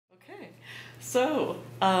So,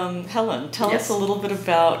 Helen, tell us Yes. a little bit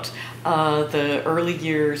about the early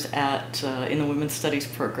years in the Women's Studies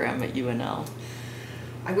program at UNL.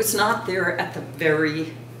 I was not there at the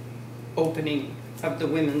very opening of the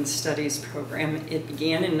Women's Studies program. It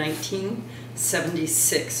began in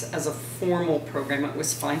 1976 as a formal program. It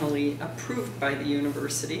was finally approved by the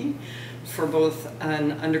university for both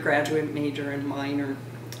an undergraduate major and minor.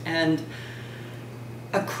 And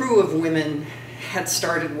a crew of women had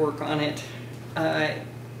started work on it,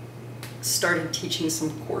 started teaching some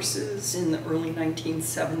courses in the early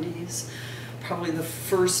 1970s. Probably the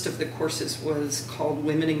first of the courses was called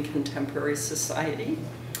Women in Contemporary Society,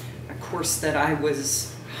 a course that I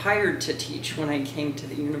was hired to teach when I came to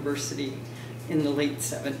the university in the late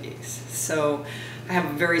 70s. So I have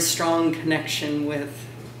a very strong connection with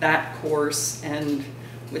that course and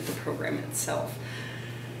with the program itself.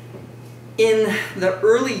 In the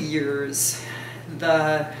early years,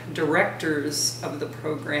 the directors of the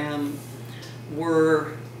program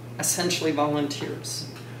were essentially volunteers.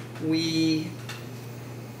 We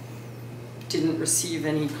didn't receive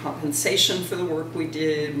any compensation for the work we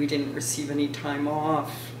did. We didn't receive any time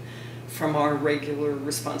off from our regular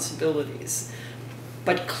responsibilities.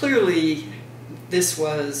 But clearly, this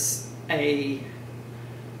was a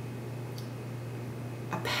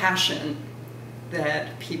passion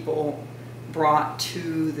that people brought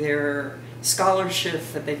to their scholarship,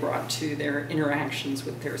 that they brought to their interactions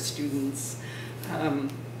with their students.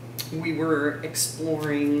 We were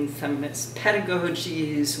exploring feminist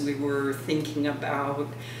pedagogies. We were thinking about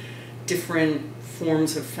different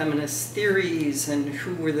forms of feminist theories and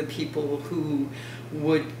who were the people who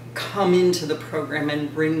would come into the program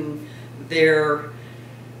and bring their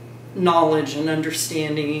knowledge and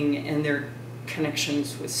understanding and their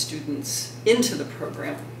connections with students into the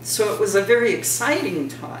program. So it was a very exciting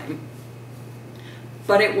time,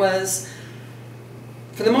 but it was,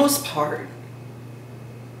 for the most part,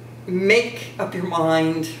 make up your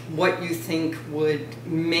mind what you think would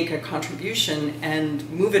make a contribution and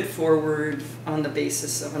move it forward on the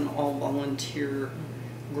basis of an all-volunteer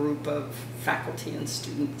group of faculty and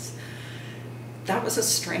students. That was a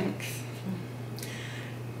strength.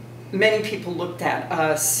 Many people looked at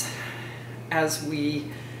us as we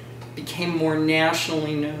became more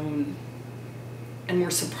nationally known and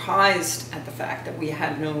were surprised at the fact that we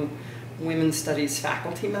had no women's studies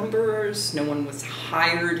faculty members. No one was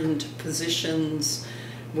hired into positions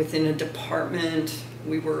within a department.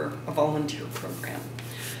 We were a volunteer program.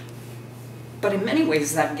 But in many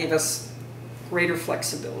ways that gave us greater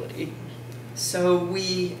flexibility. So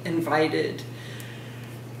we invited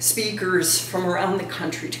speakers from around the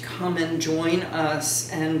country to come and join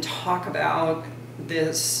us and talk about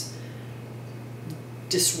this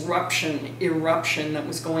eruption that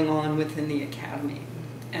was going on within the academy.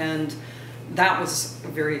 And that was a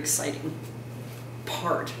very exciting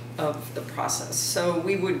part of the process. So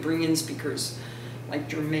we would bring in speakers like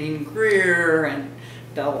Germaine Greer and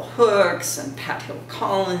Bell Hooks and Pat Hill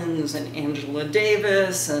Collins and Angela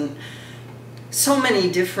Davis and so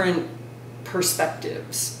many different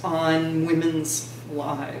perspectives on women's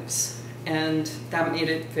lives. And that made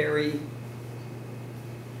it very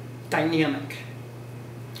dynamic.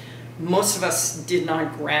 Most of us did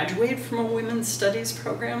not graduate from a women's studies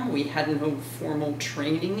program. We had no formal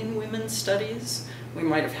training in women's studies. We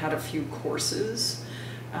might have had a few courses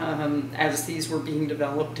as these were being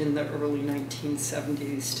developed in the early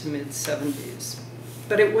 1970s to mid-70s.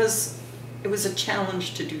 But it was a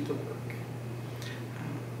challenge to do the work.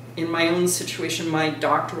 In my own situation, my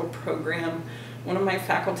doctoral program, one of my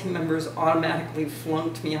faculty members automatically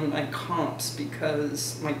flunked me on my comps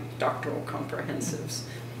because my doctoral comprehensives,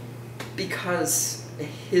 because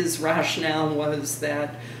his rationale was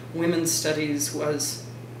that women's studies was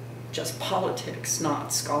just politics,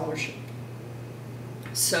 not scholarship.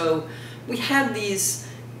 So we had these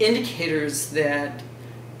indicators that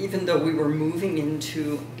even though we were moving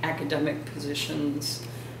into academic positions,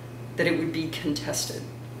 that it would be contested.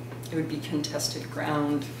 It would be contested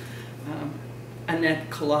ground. Annette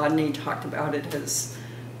Kolodny talked about it as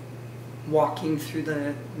walking through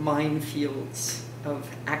the minefields of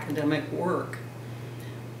academic work.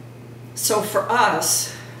 So for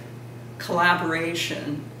us,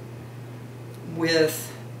 collaboration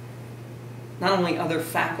with not only other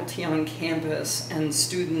faculty on campus and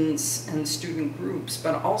students and student groups,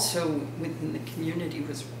 but also within the community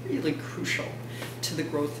was really crucial to the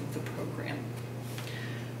growth of the program.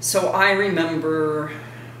 So I remember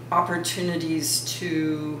opportunities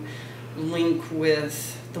to link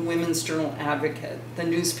with the Women's Journal Advocate, the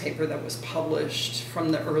newspaper that was published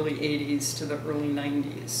from the early 80s to the early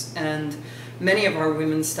 90s. And many of our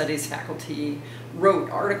women's studies faculty wrote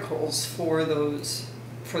articles for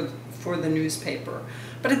the newspaper.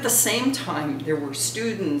 But at the same time, there were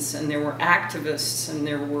students and there were activists and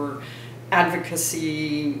there were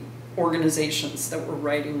advocacy organizations that were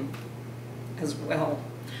writing as well.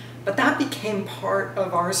 But that became part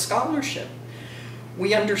of our scholarship.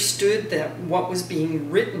 We understood that what was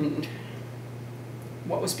being written,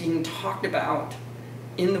 what was being talked about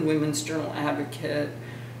in the Women's Journal Advocate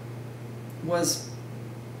was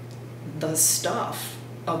the stuff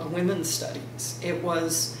of women's studies. It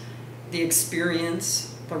was the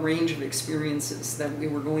experience, the range of experiences that we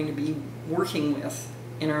were going to be working with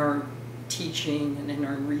in our teaching and in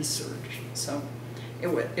our research. So it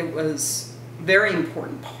was a very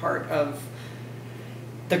important part of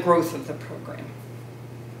the growth of the program.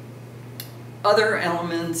 Other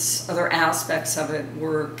elements, other aspects of it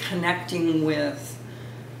were connecting with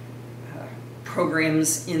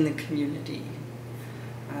programs in the community.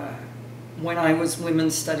 When I was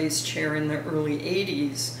Women's Studies Chair in the early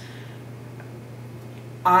 80s,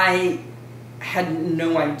 I had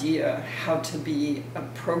no idea how to be a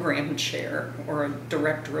program chair or a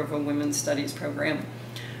director of a women's studies program.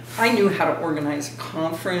 I knew how to organize a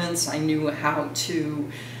conference, I knew how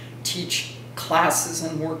to teach classes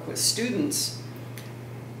and work with students,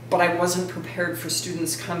 but I wasn't prepared for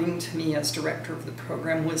students coming to me as director of the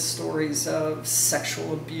program with stories of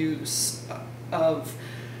sexual abuse, of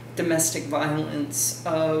domestic violence,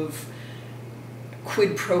 of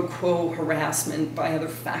quid pro quo harassment by other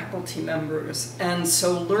faculty members. And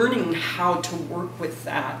so learning how to work with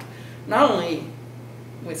that, not only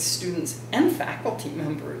with students and faculty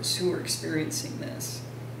members who were experiencing this,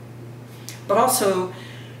 but also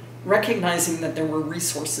recognizing that there were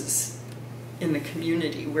resources in the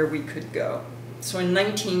community where we could go. So in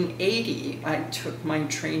 1980, I took my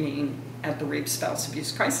training at the Rape Spouse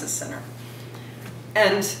Abuse Crisis Center.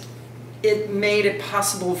 And it made it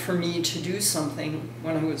possible for me to do something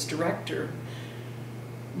when I was director,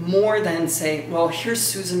 more than say, well, here's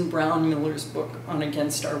Susan Brown Miller's book on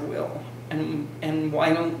Against Our Will, and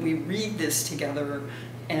why don't we read this together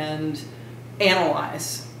and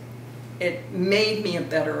analyze. It made me a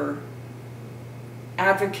better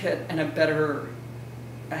advocate and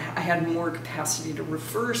I had more capacity to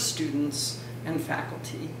refer students and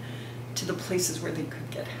faculty to the places where they could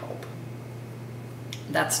get help.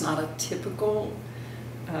 That's not a typical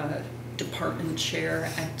department chair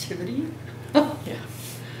activity. Yeah.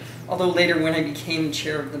 Although later when I became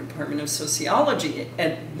chair of the Department of Sociology,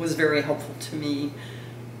 it was very helpful to me.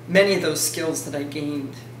 Many of those skills that I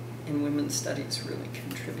gained in women's studies really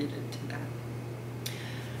contributed to that.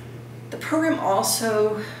 The program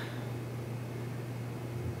also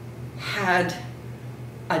had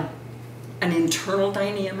an internal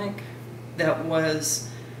dynamic that was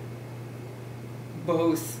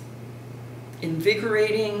both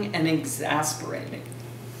invigorating and exasperating,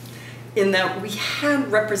 in that we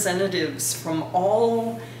had representatives from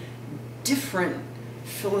all different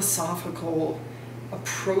philosophical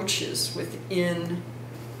approaches within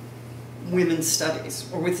women's studies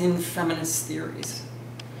or within feminist theories.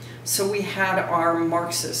 So we had our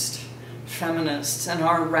Marxist feminists and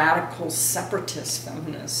our radical separatist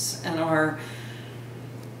feminists and our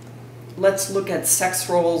let's look at sex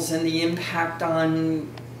roles and the impact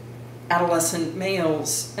on adolescent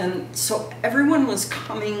males. And so everyone was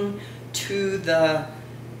coming to the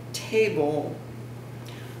table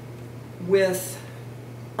with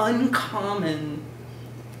uncommon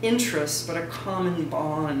interests, but a common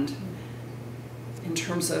bond in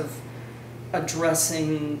terms of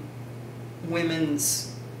addressing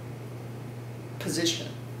women's position,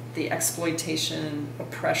 the exploitation,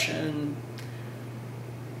 oppression,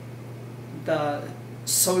 the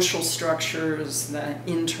social structures, the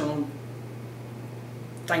internal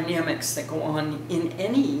dynamics that go on in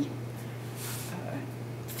any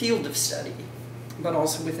field of study, but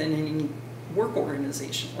also within any work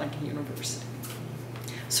organization like a university.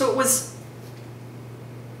 So it was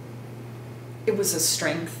a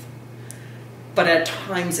strength, but at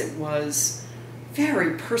times it was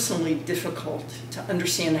very personally difficult to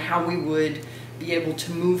understand how we would be able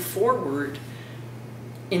to move forward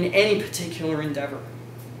in any particular endeavor.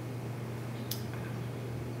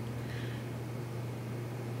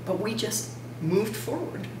 But we just moved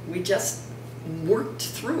forward. We just worked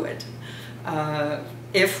through it.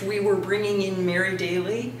 If we were bringing in Mary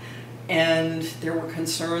Daly and there were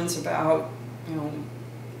concerns about,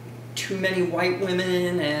 too many white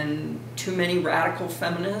women and too many radical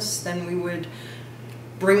feminists, then we would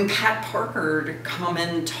bring Pat Parker to come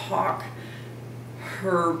and talk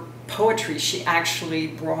her poetry. She actually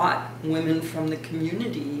brought women from the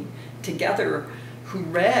community together who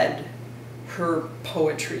read her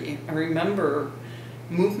poetry. I remember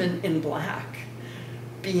Movement in Black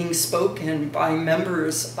being spoken by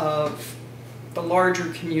members of the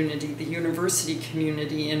larger community, the university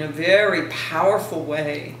community, in a very powerful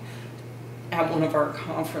way at one of our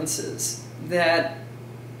conferences that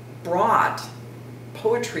brought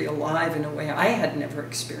poetry alive in a way I had never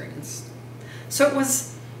experienced. So it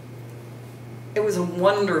was a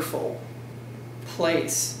wonderful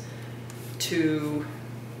place to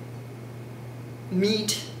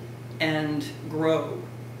meet and grow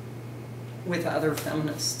with other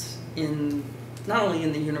feminists in not only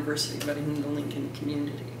in the university but in the Lincoln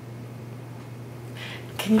community.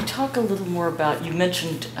 Can you talk a little more about, you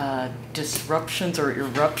mentioned disruptions or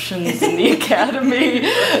eruptions in the academy.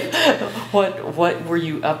 What were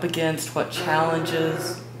you up against? What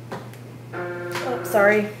challenges? Oh,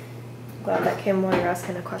 sorry. Glad that came while you're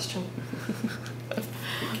asking a question.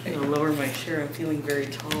 I'm going to lower my chair. I'm feeling very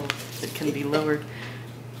tall. It can be lowered.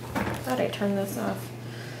 Thought I turned this off.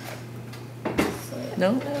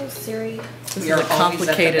 No? No, Siri. This We is are a always at the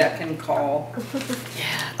complicated. beck and call.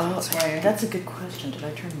 Yeah. That's why That's a good question. Did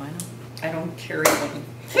I turn mine on? I don't carry one.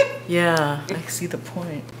 Yeah, I see the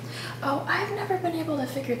point. Oh, I've never been able to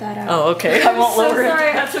figure that out. Oh, okay. I won't I'm so lower sorry.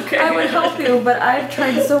 it. That's okay. I would help you, but I've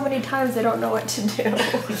tried so many times I don't know what to do.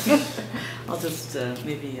 I'll just,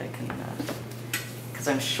 maybe I can, because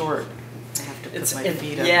I'm short, I have to put my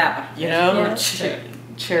feet up. Yeah. You know, Yeah.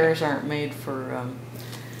 Chairs aren't made for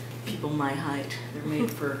people my height. They're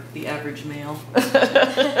made for the average male.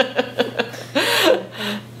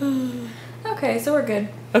 Okay, so we're good.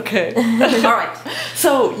 Okay. All right.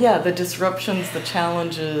 So, yeah, the disruptions, the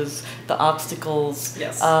challenges, the obstacles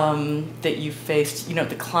Yes. that you faced, you know,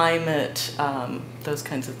 the climate, those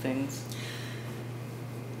kinds of things.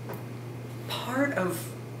 Part of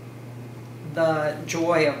the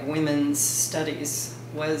joy of women's studies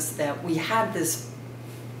was that we had this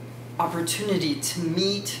opportunity to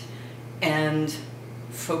meet and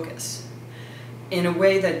focus in a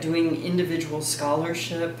way that doing individual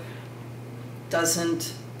scholarship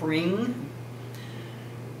doesn't bring.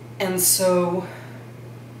 And so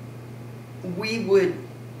we would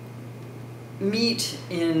meet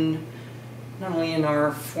in, not only in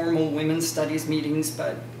our formal women's studies meetings,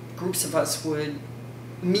 but groups of us would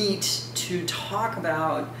meet to talk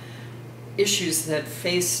about issues that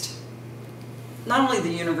faced not only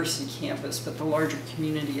the university campus, but the larger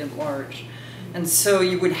community at large. And so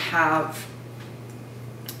you would have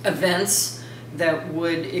events that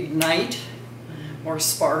would ignite or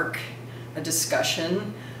spark a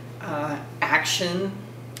discussion, action,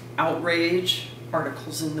 outrage,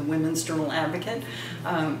 articles in the Women's Journal Advocate.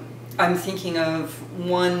 I'm thinking of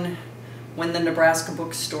one when the Nebraska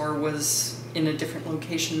bookstore was in a different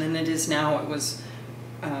location than it is now. It was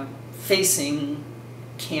facing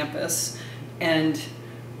campus, and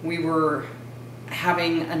we were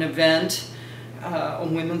having an event, a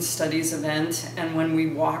women's studies event, and when we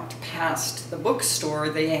walked past the bookstore,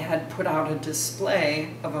 they had put out a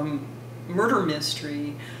display of a murder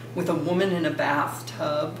mystery with a woman in a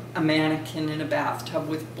bathtub, a mannequin in a bathtub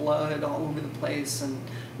with blood all over the place and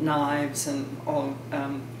knives and all.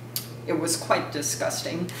 It was quite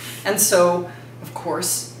disgusting. And so, of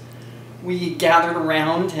course, we gathered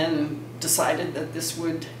around and decided that this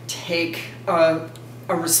would take a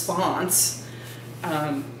response,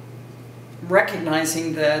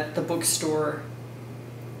 recognizing that the bookstore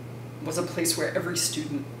was a place where every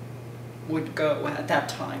student would go at that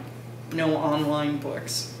time. No online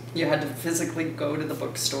books. You had to physically go to the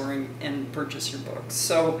bookstore and purchase your books.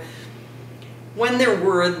 So when there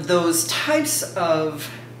were those types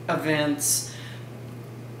of events,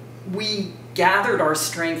 we gathered our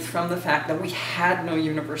strength from the fact that we had no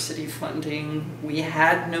university funding, we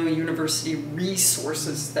had no university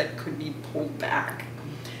resources that could be pulled back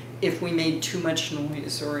if we made too much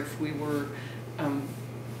noise or if we were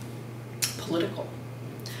political.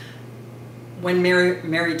 When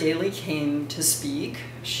Mary Daly came to speak,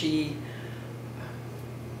 she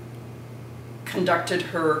conducted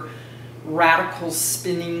her radical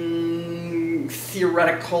spinning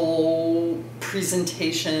theoretical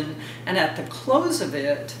presentation, and at the close of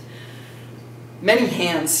it, many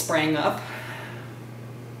hands sprang up,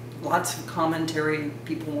 lots of commentary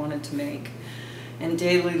people wanted to make, and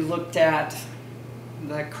Daly looked at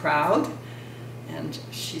the crowd and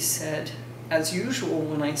she said, as usual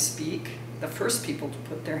when I speak, the first people to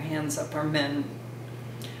put their hands up are men.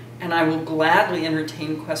 And I will gladly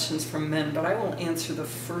entertain questions from men, but I will answer the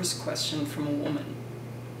first question from a woman.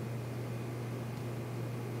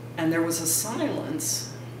 and there was a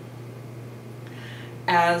silence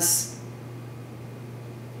as,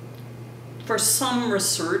 for some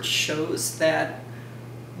research shows that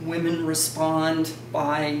women respond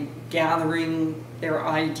by gathering their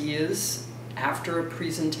ideas after a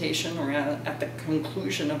presentation or at the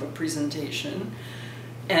conclusion of a presentation,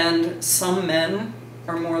 and some men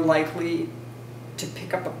are more likely to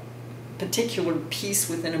pick up a particular piece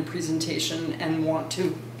within a presentation and want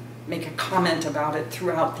to make a comment about it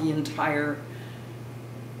throughout the entire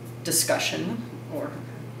discussion or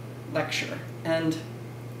lecture. And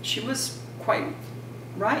she was quite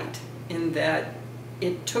right in that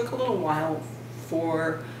it took a little while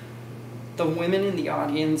for the women in the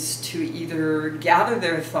audience to either gather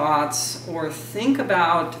their thoughts or think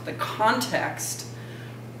about the context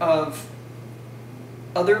of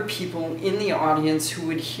other people in the audience who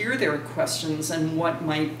would hear their questions and what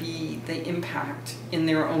might be the impact in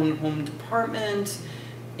their own home department,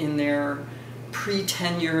 in their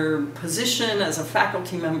pre-tenure position as a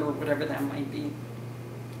faculty member, whatever that might be.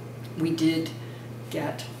 We did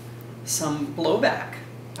get some blowback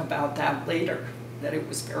about that later, that it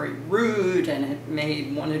was very rude and it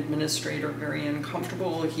made one administrator very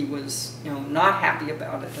uncomfortable. He was, not happy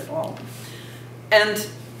about it at all. And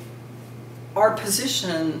our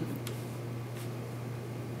position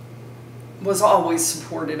was always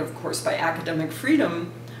supported, of course, by academic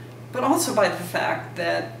freedom, but also by the fact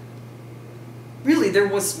that really there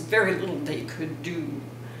was very little they could do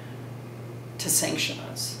to sanction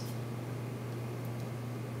us.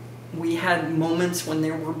 We had moments when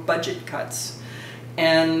there were budget cuts,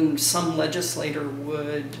 and some legislator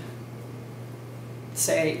would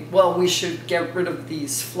say, well, we should get rid of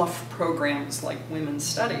these fluff programs like women's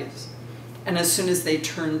studies. And as soon as they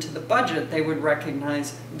turned to the budget, they would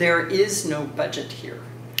recognize there is no budget here.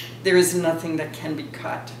 There is nothing that can be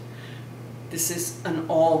cut. This is an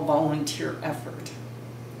all-volunteer effort.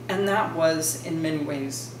 And that was, in many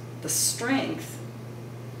ways, the strength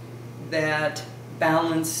that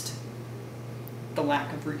balanced the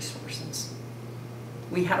lack of resources.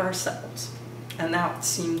 We had ourselves, and that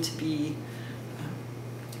seemed to be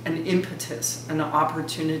an impetus, an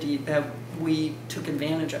opportunity that we took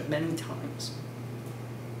advantage of many times.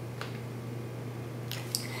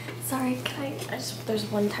 Sorry, there's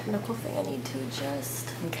one technical thing I need to adjust.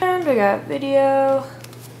 Okay. And we got video,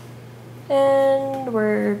 and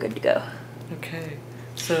we're good to go. Okay,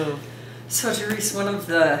 so Therese, one of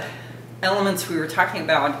the elements we were talking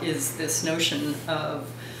about is this notion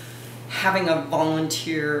of having a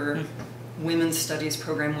volunteer women's studies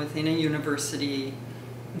program within a university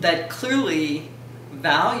that clearly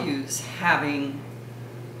values having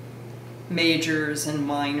majors and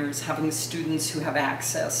minors, having students who have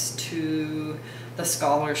access to the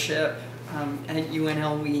scholarship at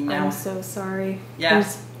UNLV now. I'm so sorry. Yeah.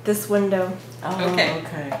 There's this window. Oh,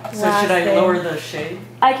 okay. So should I lower the shade?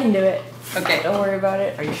 I can do it. Okay. Don't worry about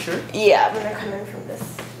it. Are you sure? Yeah, I'm gonna come in from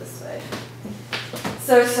this way.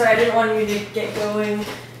 So sorry, I didn't want you to get going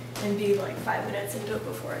and be like 5 minutes into it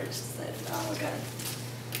before I just decided, oh god.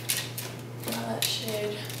 Oh, that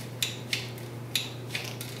shade.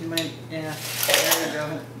 You might, yeah, there you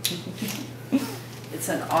go. It's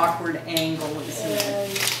an awkward angle, isn't it?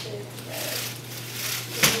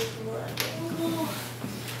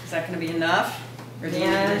 Is that going to be enough? Or do you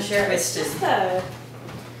need it sure. twisted? It's just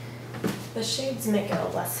the shades make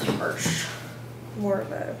it less harsh. More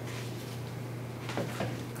of a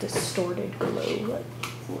distorted glow that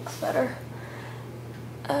looks better.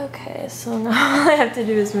 Okay, so now all I have to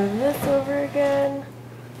do is move this over again.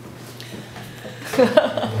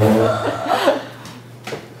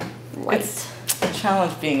 Light. It's a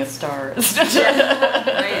challenge being a star. Right.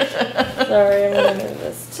 Sorry, I'm gonna move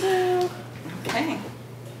this too. Okay.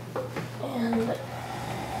 And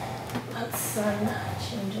that sun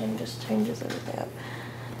changing just changes everything up.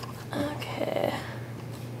 Okay.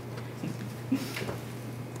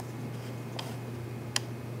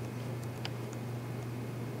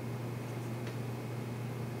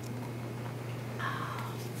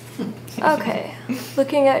 Okay,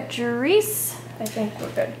 looking at Jerice, I think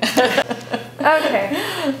we're good. Okay.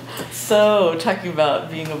 So, talking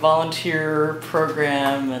about being a volunteer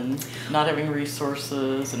program and not having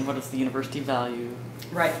resources and what does the university value?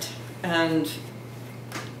 Right. And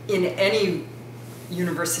in any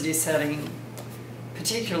university setting,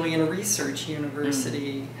 particularly in a research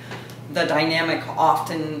university, the dynamic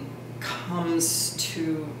often comes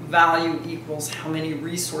to value equals how many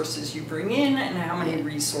resources you bring in and how many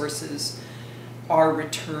resources are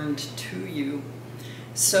returned to you.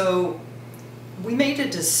 So we made a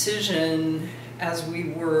decision as we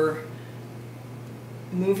were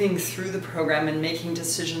moving through the program and making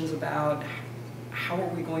decisions about how are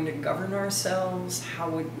we going to govern ourselves, how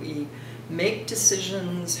would we make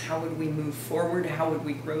decisions, how would we move forward, how would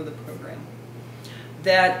we grow the program,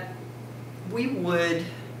 that we would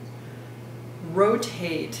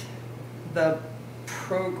rotate the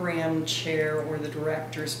program chair or the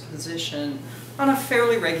director's position on a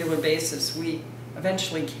fairly regular basis. We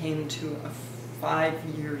eventually came to a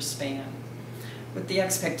 5-year span with the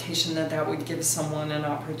expectation that that would give someone an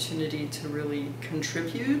opportunity to really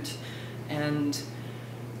contribute and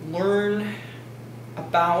learn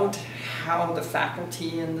about how the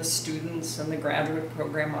faculty and the students and the graduate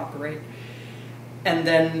program operate, and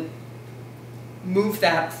then move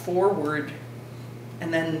that forward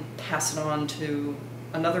and then pass it on to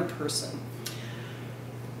another person.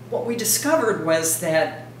 What we discovered was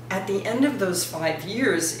that at the end of those 5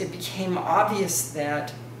 years, it became obvious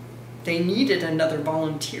that they needed another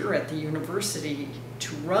volunteer at the university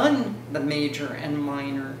to run the major and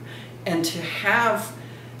minor and to have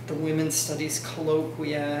the women's studies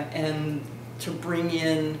colloquia and to bring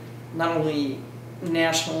in not only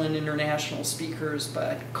national and international speakers,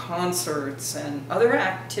 but concerts and other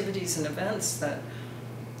activities and events that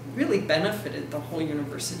really benefited the whole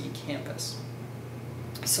university campus.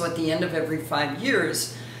 So at the end of every 5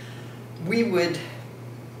 years, we would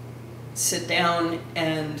sit down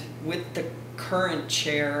and, with the current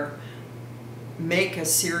chair, make a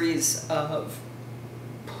series of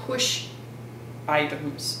push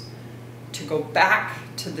items to go back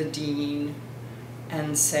to the dean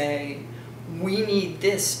and say, we need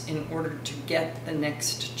this in order to get the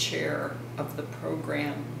next chair of the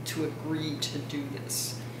program to agree to do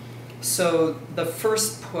this. So the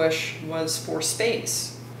first push was for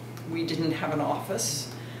space. We didn't have an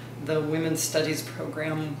office. The Women's Studies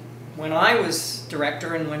program, when I was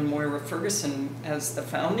director and when Moira Ferguson as the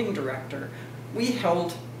founding director, we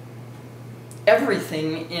held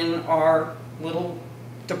everything in our little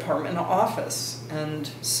department office. And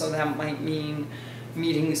so that might mean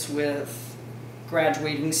meetings with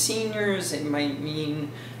graduating seniors, it might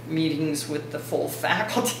mean meetings with the full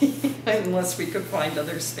faculty, unless we could find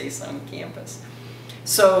other space on campus.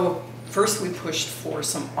 So first we pushed for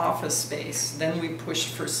some office space, then we pushed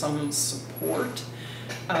for some support,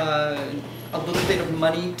 a little bit of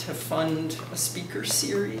money to fund a speaker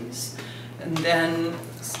series, and then,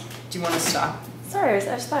 do you want to stop? Sorry, I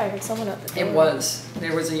just thought I heard someone at the door. It was.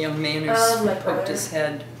 There was a young man who poked his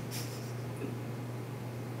head.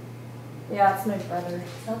 Yeah, it's my brother.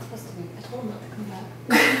 He's not supposed to be. I told him not to come back.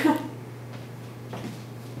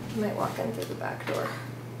 He might walk in through the back door.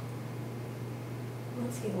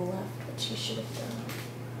 Once he left, which he should have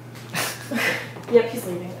done. Yep, he's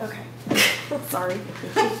leaving. Okay. Sorry.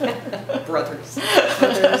 Brothers.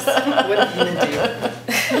 Brothers. What are you gonna do?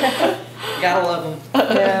 Gotta love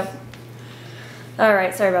them. Yeah. All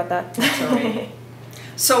right. Sorry about that. That's all right.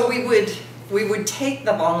 So we would take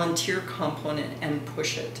the volunteer component and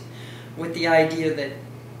push it, with the idea that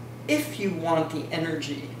if you want the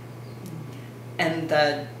energy and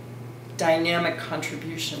the dynamic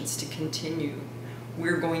contributions to continue,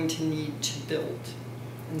 we're going to need to build.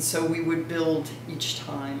 And so we would build each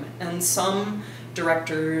time. And some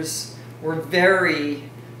directors were very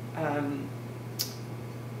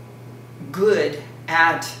good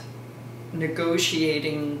at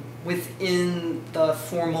negotiating within the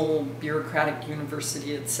formal bureaucratic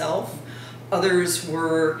university itself. Others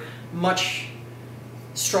were much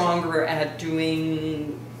stronger at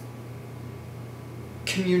doing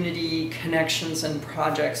community connections and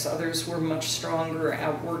projects. Others were much stronger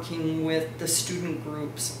at working with the student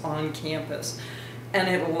groups on campus. And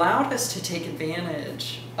it allowed us to take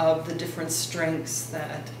advantage of the different strengths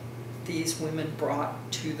that these women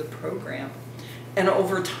brought to the program. And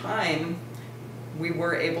over time, we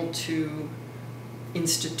were able to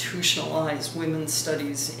institutionalize women's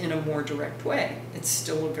studies in a more direct way. It's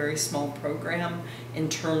still a very small program in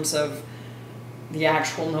terms of the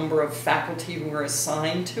actual number of faculty who are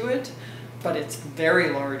assigned to it, but it's very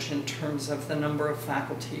large in terms of the number of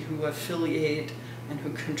faculty who affiliate and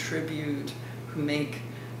who contribute, who make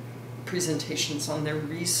presentations on their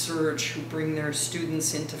research, who bring their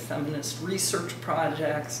students into feminist research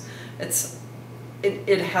projects.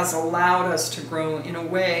 It has allowed us to grow in a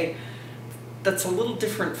way that's a little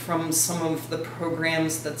different from some of the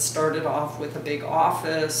programs that started off with a big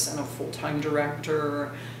office and a full-time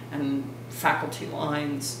director and faculty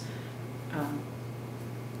lines.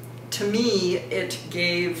 To me, it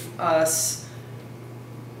gave us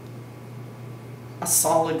a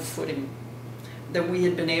solid footing that we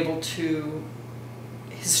had been able to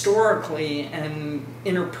historically and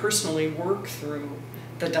interpersonally work through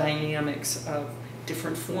the dynamics of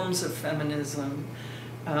different forms of feminism,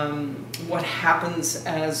 what happens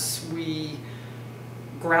as we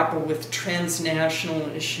grapple with transnational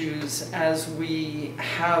issues, as we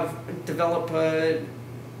develop a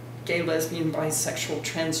gay, lesbian, bisexual,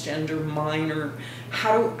 transgender minor.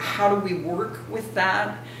 How do we work with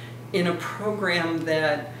that in a program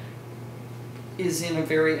that is in a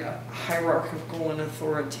very hierarchical and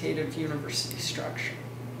authoritative university structure?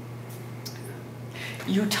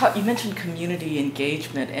 You mentioned community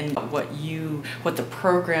engagement and what the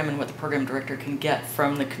program and what the program director can get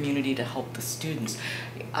from the community to help the students.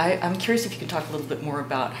 I'm curious if you can talk a little bit more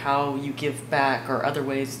about how you give back or other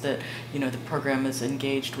ways that the program is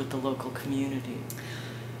engaged with the local community.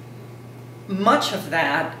 Much of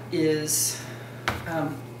that is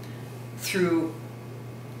through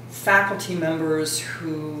faculty members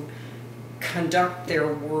who conduct their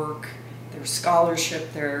work, their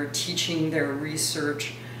scholarship, their teaching, their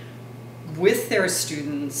research with their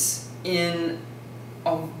students in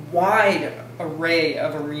a wide array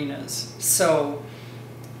of arenas. So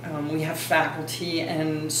we have faculty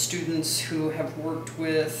and students who have worked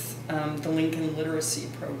with the Lincoln literacy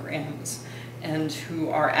programs and who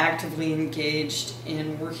are actively engaged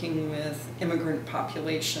in working with immigrant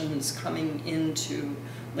populations coming into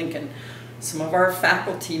Lincoln. Some of our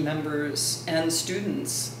faculty members and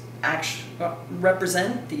students actually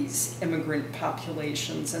represent these immigrant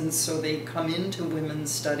populations, and so they come into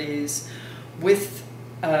women's studies with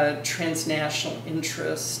a transnational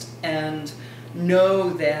interest and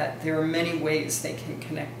know that there are many ways they can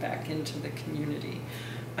connect back into the community.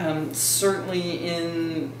 Certainly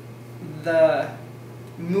in the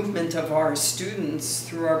movement of our students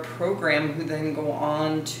through our program, who then go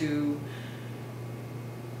on to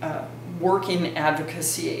work in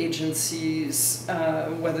advocacy agencies,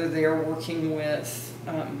 whether they're working with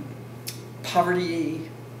poverty,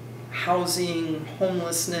 housing,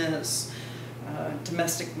 homelessness,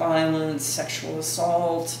 domestic violence, sexual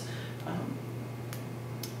assault,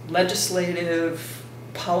 legislative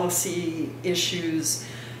policy issues,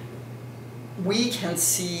 we can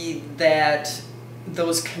see that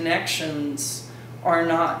those connections are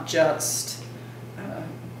not just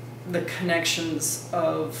the connections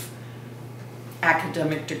of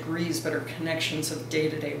academic degrees, but are connections of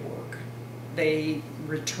day-to-day work. They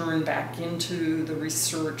return back into the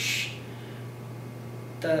research,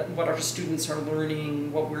 what our students are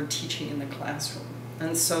learning, what we're teaching in the classroom.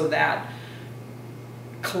 And so that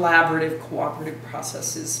collaborative, cooperative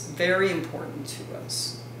process is very important to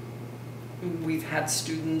us. We've had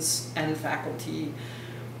students and faculty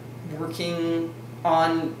working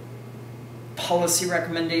on policy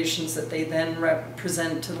recommendations that they then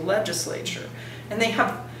present to the legislature. And they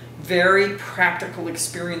have very practical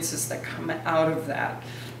experiences that come out of that.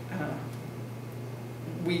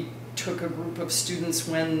 We took a group of students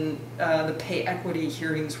when the pay equity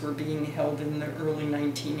hearings were being held in the early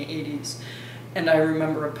 1980s. And I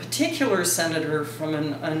remember a particular senator from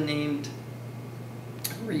an unnamed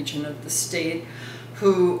region of the state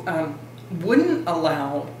who wouldn't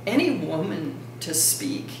allow any woman to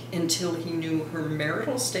speak until he knew her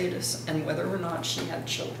marital status and whether or not she had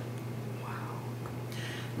children. Wow.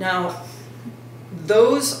 Now,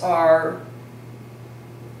 those are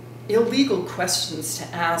illegal questions to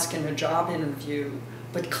ask in a job interview,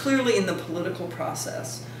 but clearly in the political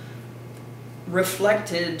process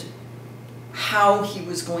reflected how he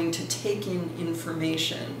was going to take in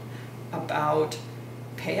information about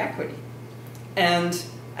pay equity. And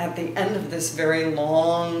at the end of this very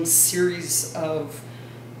long series of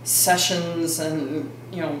sessions and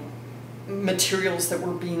materials that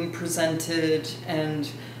were being presented, and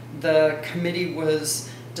the committee was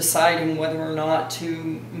deciding whether or not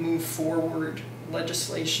to move forward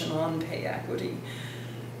legislation on pay equity,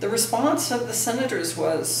 the response of the senators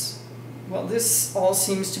was, well, this all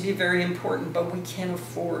seems to be very important, but we can't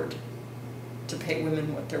afford to pay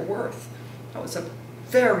women what they're worth. That was a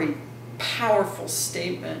very powerful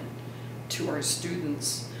statement to our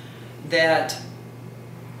students that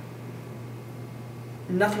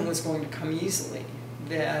nothing was going to come easily,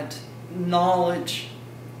 that knowledge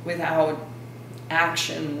without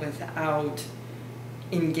action, without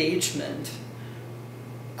engagement,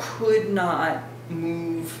 could not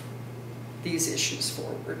move these issues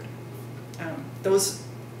forward.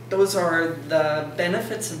 Those are the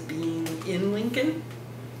benefits of being in Lincoln,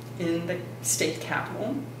 in the state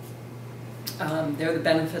capital. They're the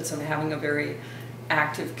benefits of having a very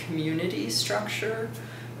active community structure.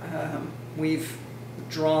 We've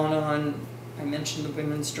drawn on, I mentioned the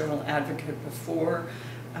Women's Journal Advocate before.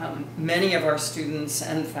 Many of our students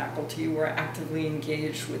and faculty were actively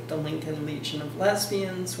engaged with the Lincoln Legion of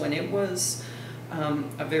Lesbians when it was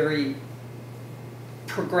a very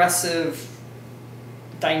progressive,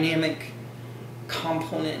 dynamic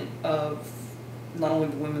component of not only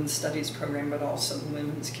the women's studies program, but also the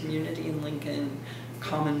women's community in Lincoln,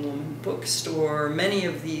 Common Woman Bookstore, many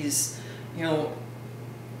of these, you know,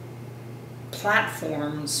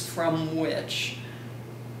 platforms from which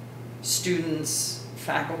students,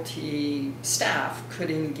 faculty, staff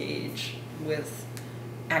could engage with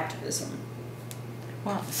activism.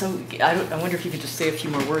 Wow. So I wonder if you could just say a few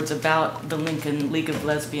more words about the Lincoln League of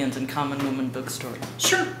Lesbians and Common Woman Bookstore.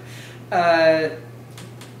 Sure. The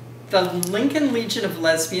Lincoln Legion of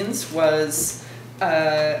Lesbians was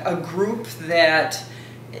a group that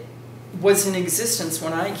was in existence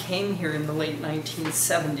when I came here in the late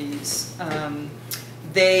 1970s.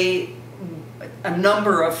 A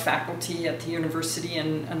number of faculty at the university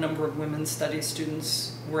and a number of women's studies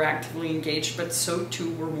students were actively engaged, but so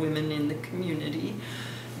too were women in the community.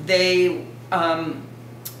 They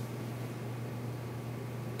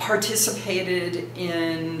participated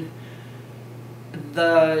in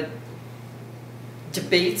the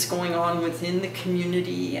debates going on within the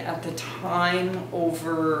community at the time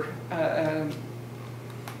over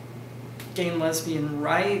gay and lesbian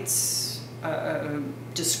rights,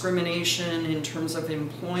 discrimination in terms of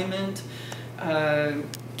employment.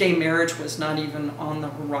 Gay marriage was not even on the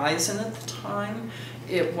horizon at the time.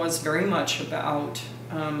 It was very much about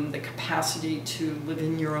the capacity to live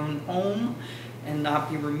in your own home and not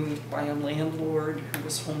be removed by a landlord who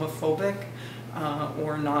was homophobic,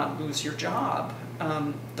 or not lose your job.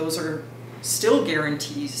 Those are still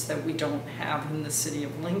guarantees that we don't have in the city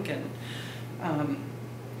of Lincoln.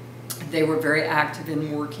 They were very active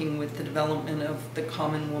in working with the development of the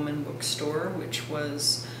Common Woman Bookstore, which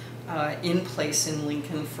was in place in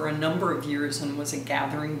Lincoln for a number of years and was a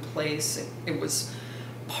gathering place. It was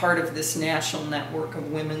part of this national network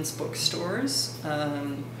of women's bookstores.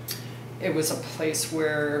 It was a place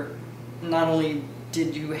where not only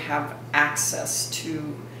did you have access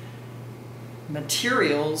to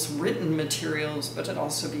materials, written materials, but it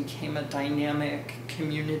also became a dynamic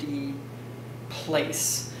community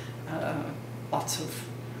place. Lots of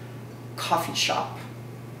coffee shop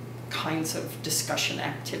kinds of discussion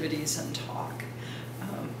activities and talk.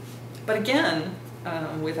 But again,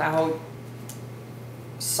 without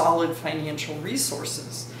solid financial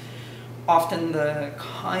resources, often the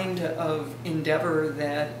kind of endeavor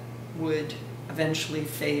that would eventually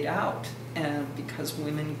fade out, and because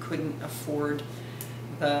women couldn't afford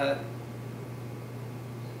the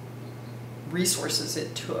resources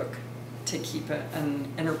it took to keep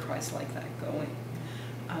an enterprise like that going.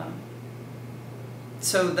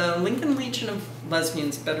 So the Lincoln Legion of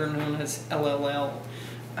Lesbians, better known as LLL,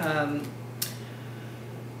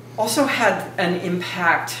 also had an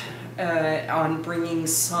impact on bringing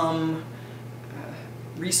some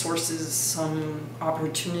resources, some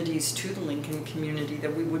opportunities to the Lincoln community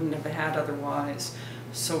that we wouldn't have had otherwise.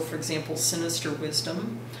 So for example, Sinister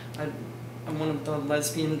Wisdom, one of the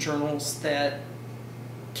lesbian journals that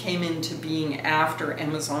came into being after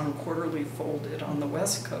Amazon Quarterly folded on the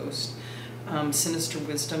West Coast. Sinister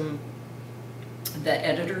Wisdom, the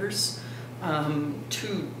editors,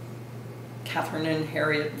 two, Catherine and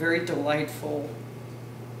Harriet, very delightful,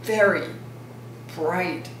 very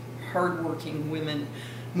bright, hardworking women,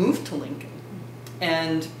 moved to Lincoln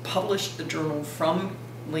and published the journal from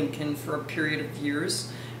Lincoln for a period of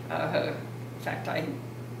years. In fact, I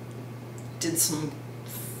did some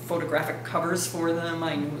photographic covers for them.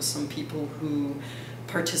 I know some people who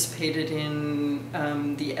participated in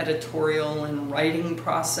the editorial and writing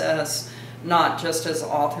process, not just as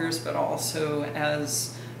authors, but also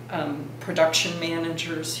as production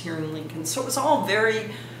managers here in Lincoln. So it was all very,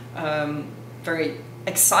 very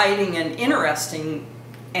exciting and interesting,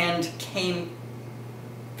 and came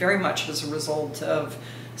very much as a result of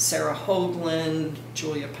Sarah Hoagland,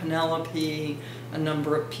 Julia Penelope, a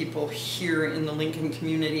number of people here in the Lincoln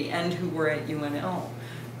community and who were at UNL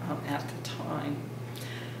at the time.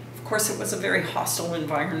 Of course, it was a very hostile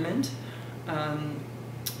environment.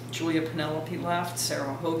 Julia Penelope left,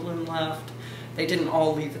 Sarah Hoagland left. They didn't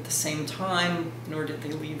all leave at the same time, nor did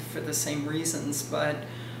they leave for the same reasons, but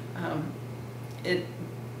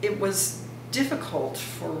it was difficult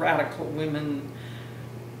for radical women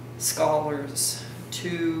scholars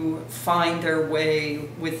to find their way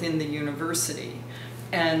within the university,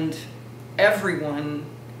 and everyone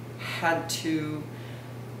had to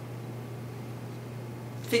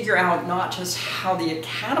figure out not just how the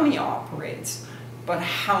academy operates, but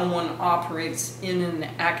how one operates in an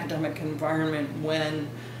academic environment when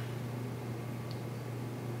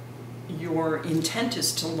your intent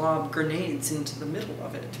is to lob grenades into the middle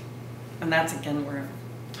of it. And that's, again, we're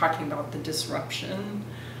talking about the disruption,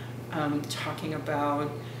 talking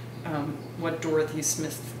about what Dorothy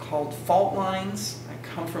Smith called fault lines. I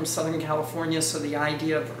come from Southern California, so the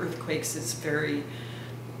idea of earthquakes is very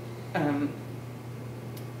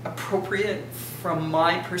appropriate from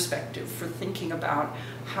my perspective for thinking about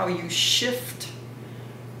how you shift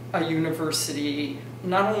a university,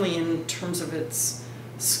 not only in terms of its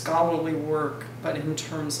scholarly work, but in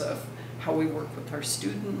terms of how we work with our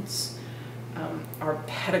students, our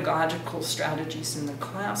pedagogical strategies in the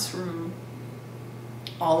classroom.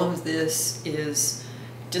 All of this is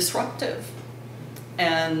disruptive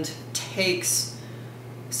and takes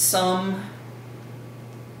some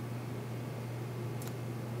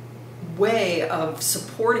way of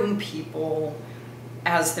supporting people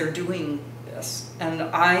as they're doing this. And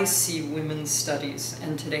I see women's studies,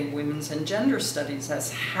 and today women's and gender studies,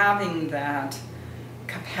 as having that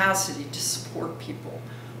capacity to support people.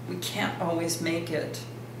 We can't always make it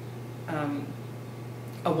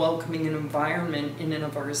a welcoming environment in and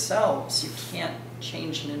of ourselves. You can't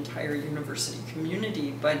change an entire university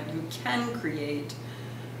community, but you can create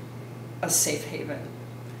a safe haven,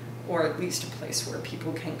 or at least a place where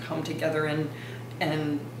people can come together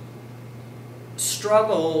and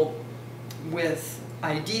struggle with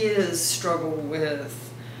ideas, struggle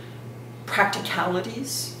with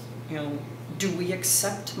practicalities. You know, do we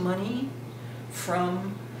accept money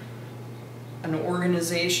from an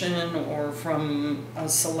organization or from a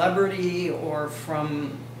celebrity or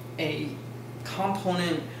from a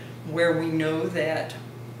component where we know that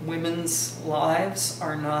women's lives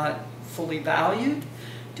are not fully valued?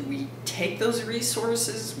 Do we take those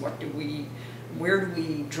resources? Where do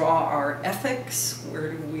we draw our ethics?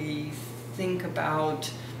 Where do we think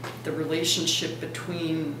about the relationship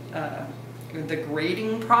between the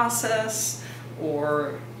grading process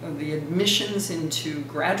or the admissions into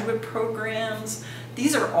graduate programs?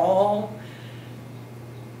 These are all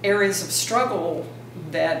areas of struggle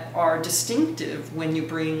that are distinctive when you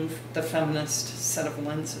bring the feminist set of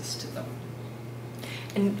lenses to them.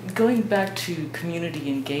 And going back to community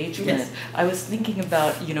engagement, Yes. I was thinking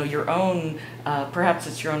about, you know, your own, perhaps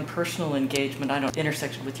it's your own personal engagement, I don't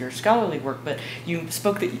intersection with your scholarly work, but you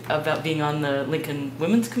spoke about being on the Lincoln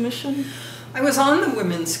Women's Commission? I was on the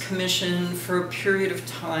Women's Commission for a period of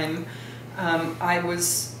time. I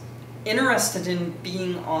was interested in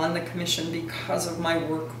being on the commission because of my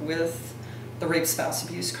work with the Rape Spouse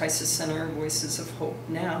Abuse Crisis Center, Voices of Hope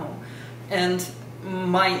Now. And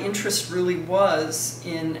my interest really was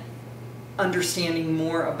in understanding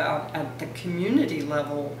more about, at the community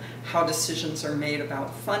level, how decisions are made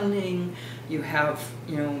about funding. You have,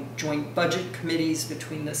 you know, joint budget committees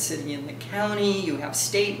between the city and the county. You have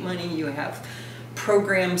state money. You have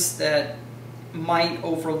programs that might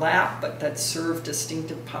overlap but that serve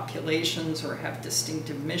distinctive populations or have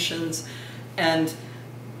distinctive missions. And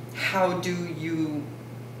how do you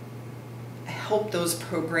help those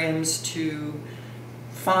programs to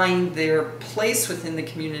find their place within the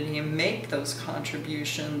community and make those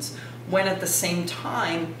contributions when at the same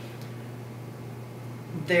time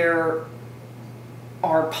there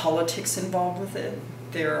are politics involved with it,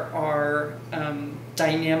 there are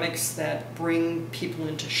dynamics that bring people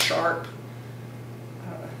into sharp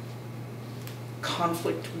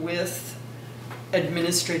conflict with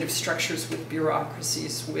administrative structures, with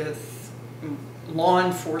bureaucracies, with law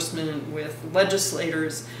enforcement, with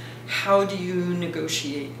legislators. How do you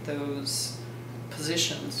negotiate those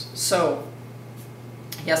positions? So,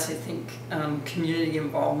 yes, I think community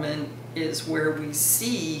involvement is where we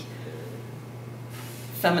see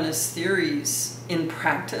feminist theories in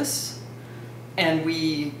practice, and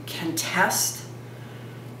we can test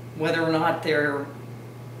whether or not they're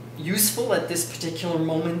useful at this particular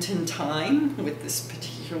moment in time with this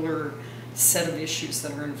particular set of issues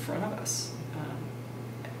that are in front of us.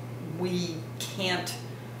 We can't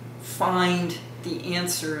find the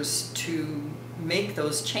answers to make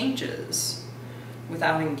those changes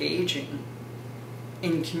without engaging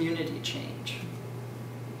in community change.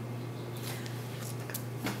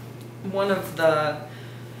 One of the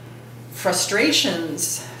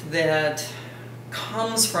frustrations that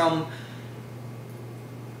comes from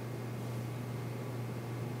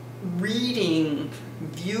reading,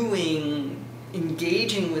 viewing,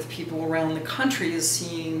 engaging with people around the country is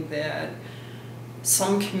seeing that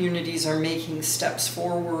some communities are making steps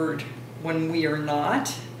forward when we are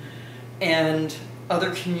not, and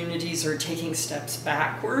other communities are taking steps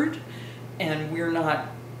backward, and we're not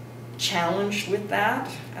challenged with that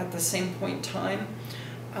at the same point in time.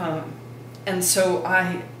 And so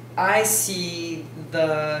I see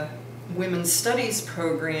the Women's Studies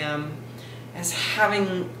program as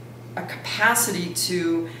having a capacity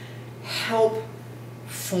to help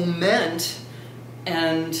foment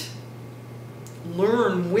and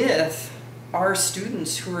learn with our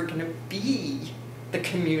students who are going to be the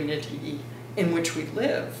community in which we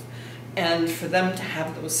live, and for them to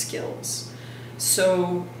have those skills.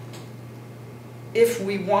 So if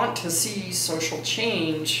we want to see social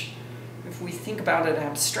change, if we think about it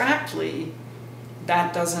abstractly,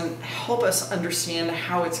 that doesn't help us understand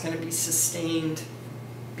how it's going to be sustained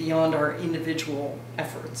beyond our individual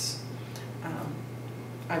efforts.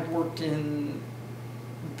 I've worked in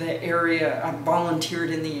the area, I've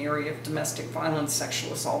volunteered in the area of domestic violence,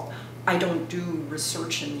 sexual assault. I don't do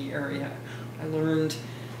research in the area. I learned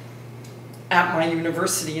at my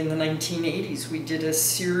university in the 1980s, we did a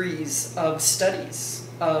series of studies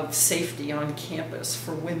of safety on campus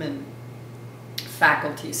for women,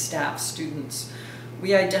 faculty, staff, students.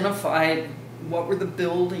 We identified what were the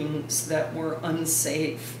buildings that were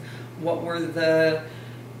unsafe, what were the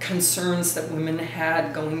concerns that women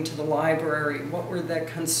had going to the library, what were the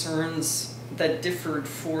concerns that differed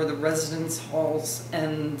for the residence halls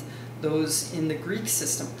and those in the Greek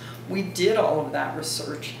system. We did all of that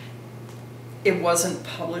research. It wasn't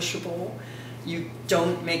publishable. You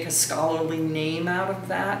don't make a scholarly name out of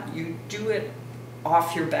that. You do it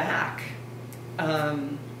off your back.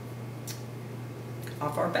 Off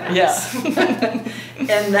our backs. Yeah.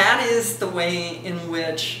 And that is the way in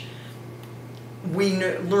which we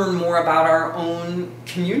learn more about our own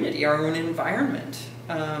community, our own environment.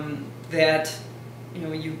 That, you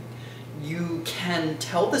know, you can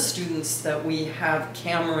tell the students that we have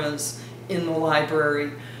cameras in the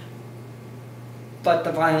library, but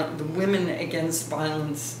the Women Against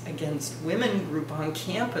Violence Against Women group on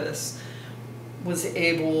campus was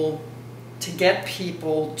able to get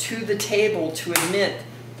people to the table to admit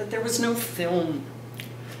that there was no film,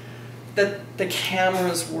 that the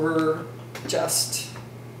cameras were just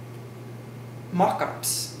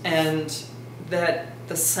mock-ups, and that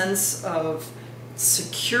the sense of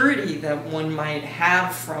security that one might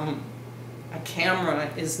have from a camera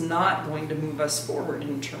is not going to move us forward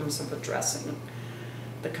in terms of addressing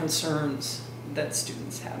the concerns that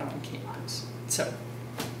students had on campus. So,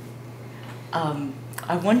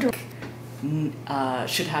 I wonder what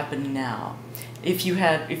should happen now. If you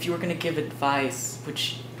were going to give advice,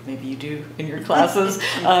 which maybe you do in your classes,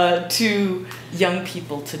 to young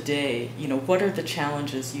people today, you know, what are the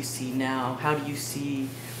challenges you see now? How do you see,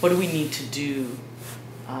 what do we need to do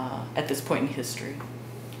at this point in history?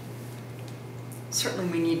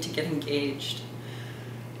 Certainly we need to get engaged.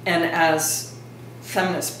 And as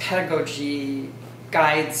feminist pedagogy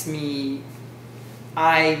guides me,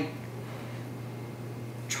 I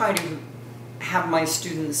try to have my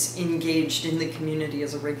students engaged in the community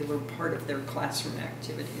as a regular part of their classroom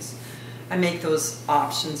activities. I make those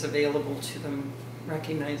options available to them,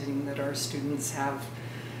 recognizing that our students have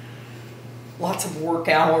lots of work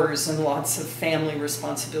hours and lots of family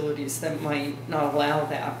responsibilities that might not allow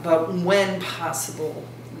that. But when possible,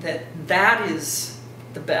 that is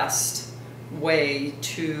the best way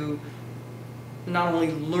to not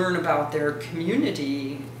only learn about their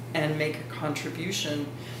community and make a contribution,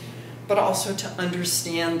 but also to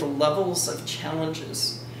understand the levels of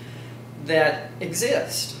challenges that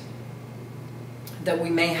exist. That we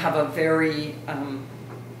may have a very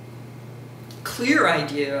clear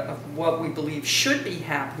idea of what we believe should be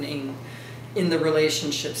happening in the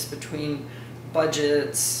relationships between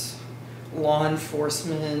budgets, law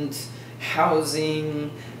enforcement,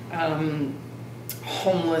 housing,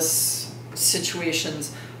 homeless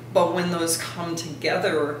situations, but when those come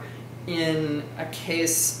together in a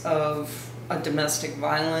case of a domestic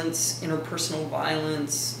violence, interpersonal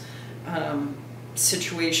violence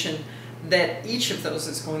situation, that each of those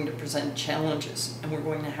is going to present challenges, and we're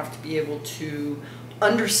going to have to be able to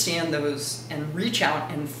understand those and reach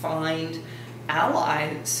out and find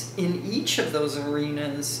allies in each of those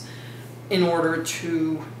arenas in order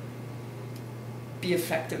to be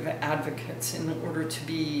effective advocates, in order to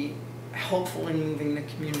be helpful in moving the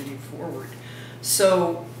community forward.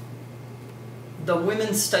 So the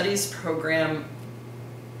Women's Studies program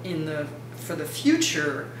for the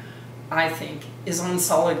future, I think, is on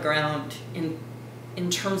solid ground in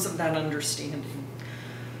terms of that understanding.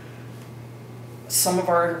 Some of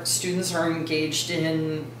our students are engaged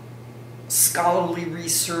in scholarly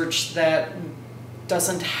research that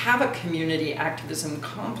doesn't have a community activism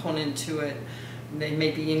component to it. They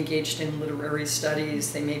may be engaged in literary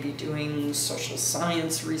studies, they may be doing social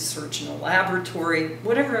science research in a laboratory,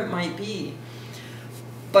 whatever it might be.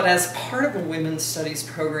 But as part of a women's studies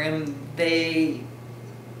program, they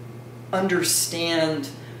understand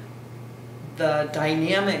the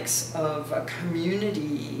dynamics of a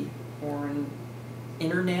community or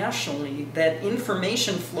internationally, that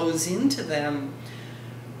information flows into them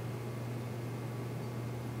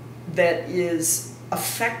that is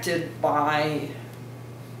affected by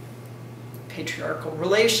patriarchal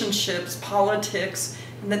relationships, politics,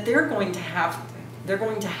 and that they're going to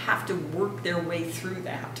have to work their way through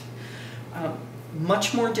that.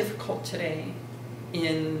 Much more difficult today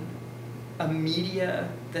in a media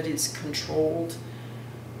that is controlled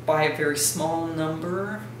by a very small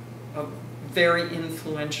number of very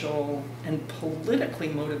influential and politically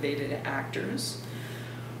motivated actors.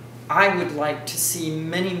 I would like to see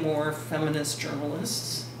many more feminist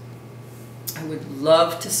journalists. I would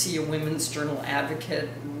love to see a women's journal advocate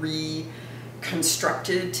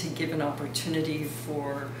reconstructed to give an opportunity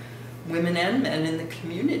for women and men in the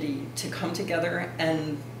community to come together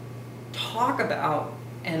and talk about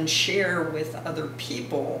and share with other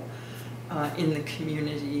people in the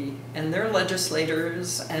community and their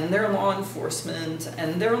legislators and their law enforcement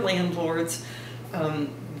and their landlords,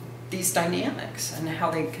 these dynamics and how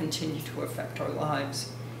they continue to affect our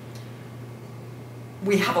lives.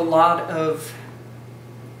 We have a lot of,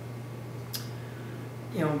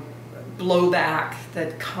 blowback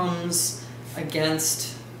that comes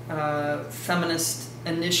against feminist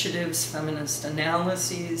initiatives, feminist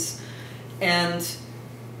analyses, and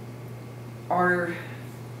our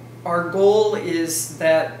goal is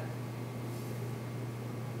that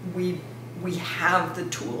we have the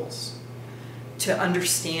tools to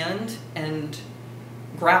understand and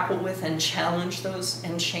grapple with and challenge those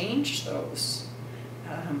and change those.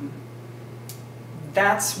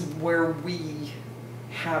 That's where we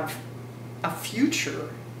have a future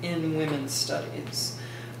in women's studies,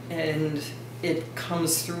 and it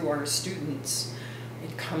comes through our students.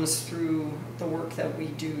 It comes through the work that we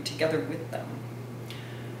do together with them.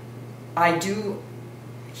 I do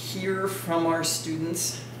hear from our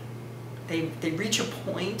students, they reach a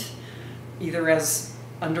point, either as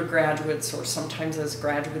undergraduates or sometimes as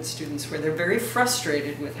graduate students, where they're very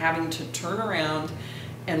frustrated with having to turn around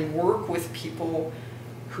and work with people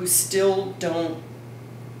who still don't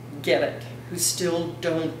get it, who still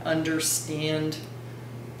don't understand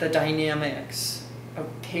the dynamics of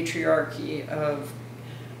patriarchy, of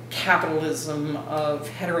capitalism, of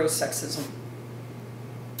heterosexism.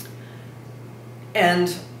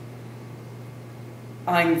 And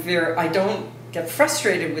I don't get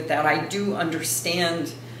frustrated with that. I do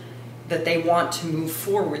understand that they want to move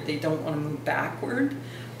forward. They don't want to move backward.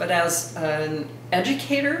 But as an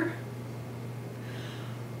educator,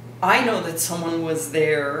 I know that someone was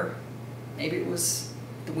there. Maybe it was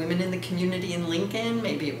the women in the community in Lincoln,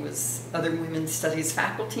 maybe it was other women's studies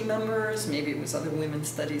faculty members, maybe it was other women's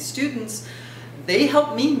studies students. They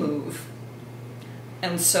helped me move.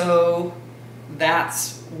 And so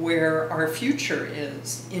that's where our future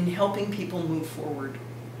is, in helping people move forward,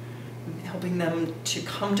 helping them to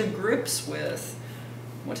come to grips with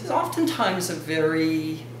what is oftentimes a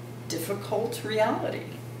very difficult reality.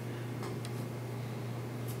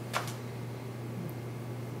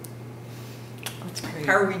 That's great.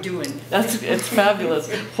 How are we doing? It's fabulous.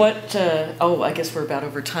 What? I guess we're about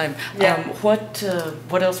over time. Yeah. What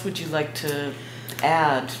else would you like to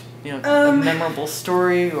add? A memorable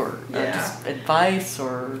story or just advice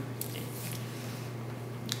or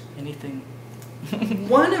anything.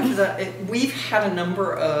 We've had a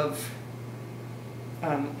number of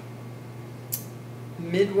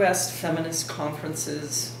Midwest feminist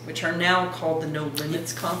conferences, which are now called the No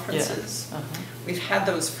Limits conferences. Yeah. We've had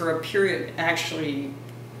those for a period, actually,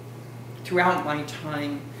 throughout my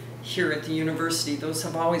time here at the university. Those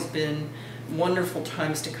have always been wonderful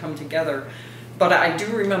times to come together. But I do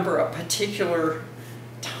remember a particular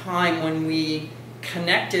time when we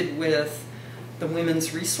connected with the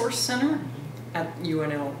Women's Resource Center at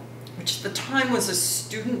UNL, which at the time was a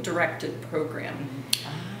student-directed program.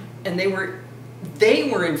 And they were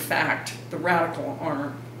in fact the radical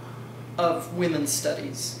arm of women's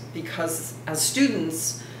studies, because as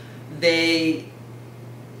students they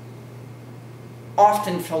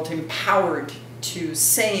often felt empowered to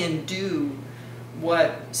say and do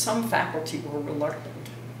what some faculty were reluctant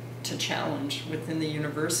to challenge within the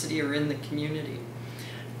university or in the community.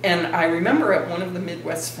 And I remember at one of the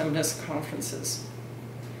Midwest Feminist conferences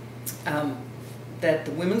that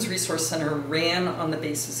the Women's Resource Center ran on the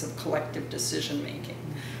basis of collective decision-making,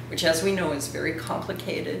 which, as we know, is very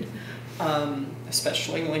complicated,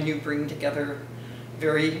 especially when you bring together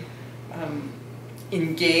very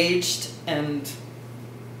engaged and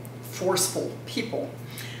forceful people.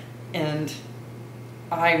 And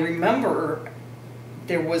I remember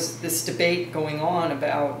there was this debate going on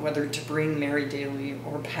about whether to bring Mary Daly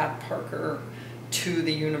or Pat Parker to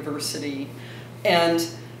the university. And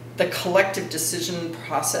the collective decision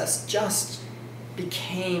process just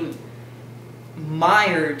became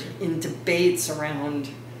mired in debates around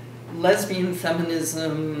lesbian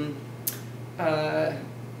feminism,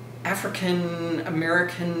 African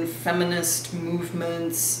American feminist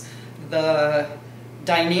movements, the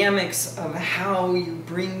dynamics of how you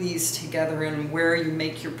bring these together and where you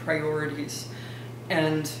make your priorities.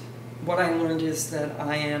 And what I learned is that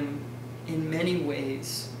I am, in many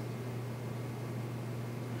ways,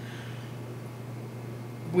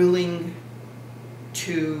 willing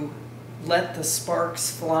to let the sparks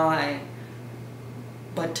fly,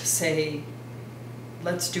 but to say,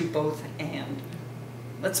 let's do both and.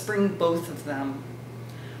 Let's bring both of them.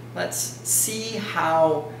 Let's see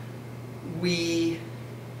how we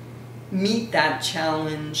meet that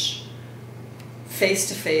challenge face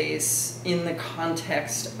to face in the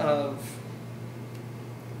context of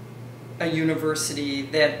a university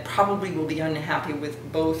that probably will be unhappy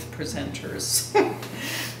with both presenters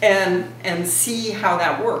and see how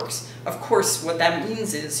that works. Of course, what that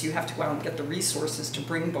means is you have to go out and get the resources to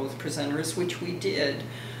bring both presenters, which we did.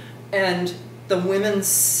 And the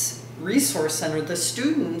Women's Resource Center, the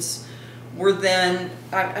students were then,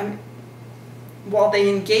 while they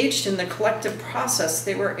engaged in the collective process,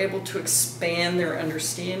 they were able to expand their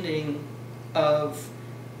understanding of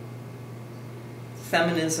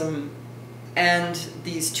feminism and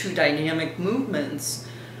these two dynamic movements,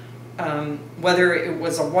 whether it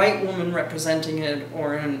was a white woman representing it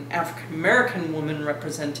or an African American woman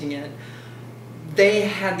representing it. They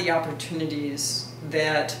had the opportunities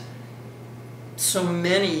that so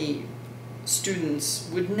many students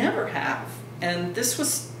would never have. And this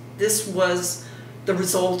was the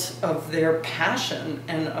result of their passion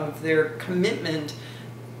and of their commitment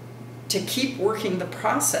to keep working the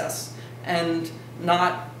process and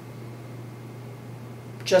not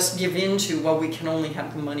just give in to, well, we can only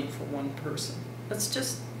have the money for one person. Let's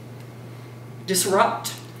just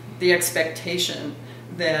disrupt the expectation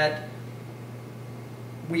that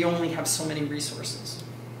we only have so many resources.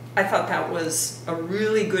 I thought that was a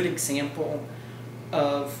really good example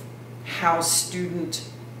of how student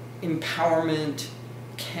empowerment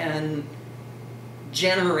can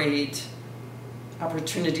generate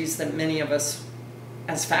opportunities that many of us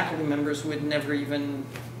as faculty members would never even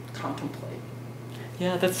contemplate.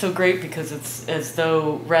 Yeah, that's so great, because it's as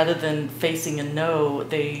though rather than facing a no,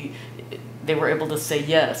 they were able to say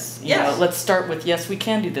yes. You know, let's start with yes, we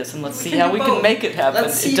can do this, and let's see how we can make it happen.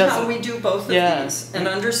 Let's see how we do both of these, and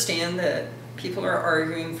understand that people are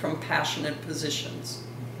arguing from passionate positions.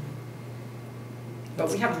 But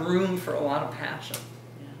we have room for a lot of passion.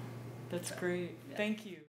 Yeah, that's great. Thank you.